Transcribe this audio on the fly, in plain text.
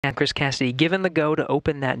And Chris Cassidy given the go to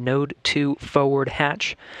open that Node 2 forward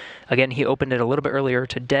hatch. Again, he opened it a little bit earlier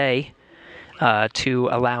today to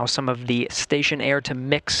allow some of the station air to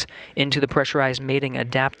mix into the pressurized mating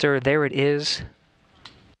adapter. There it is.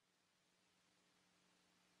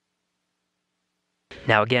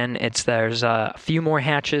 Now again, there's a few more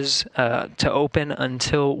hatches to open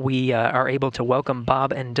until we are able to welcome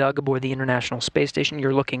Bob and Doug aboard the International Space Station.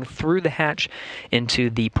 You're looking through the hatch into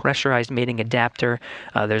the pressurized mating adapter.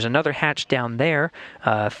 There's another hatch down there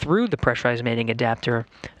through the pressurized mating adapter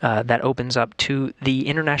that opens up to the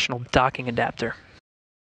International Docking Adapter.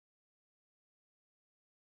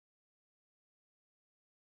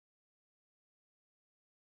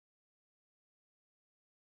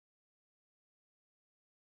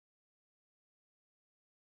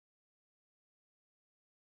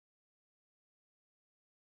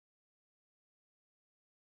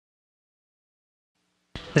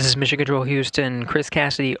 This is Mission Control Houston. Chris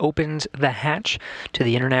Cassidy opens the hatch to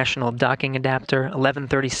the International Docking Adapter,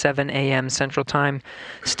 11:37 a.m. Central Time.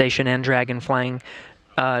 Station and Dragon flying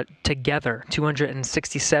together,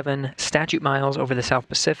 267 statute miles over the South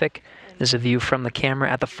Pacific. This is a view from the camera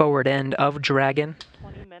at the forward end of Dragon.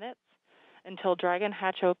 20 minutes until Dragon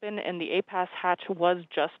hatch opened, and the APAS hatch was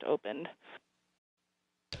just opened.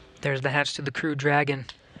 There's the hatch to the Crew Dragon.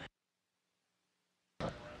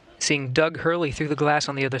 Seeing Doug Hurley through the glass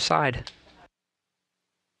on the other side.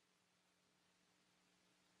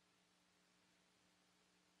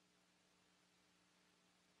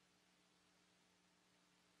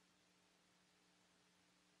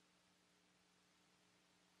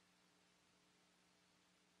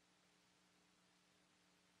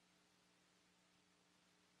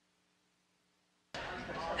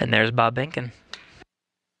 And there's Bob Behnken.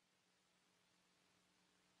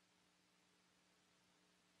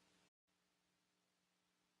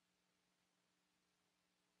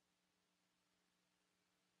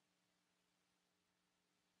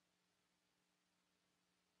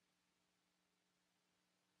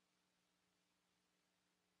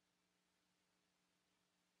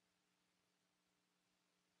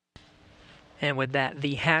 And with that,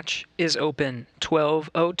 the hatch is open,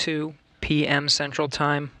 12:02 p.m. Central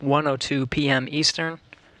Time, 1:02 p.m. Eastern.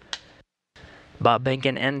 Bob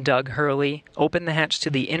Behnken and Doug Hurley open the hatch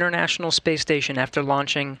to the International Space Station after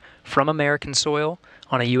launching from American soil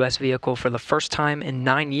on a U.S. vehicle for the first time in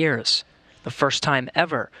 9 years, the first time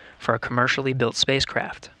ever for a commercially built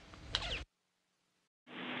spacecraft.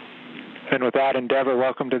 And with that, Endeavour,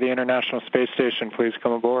 welcome to the International Space Station. Please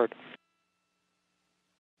come aboard.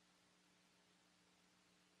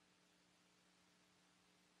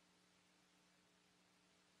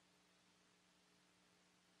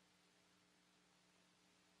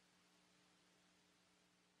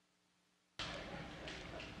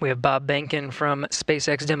 We have Bob Behnken from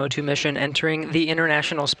SpaceX Demo-2 mission entering the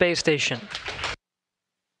International Space Station.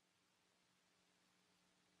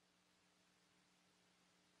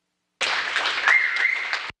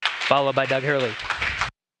 Followed by Doug Hurley.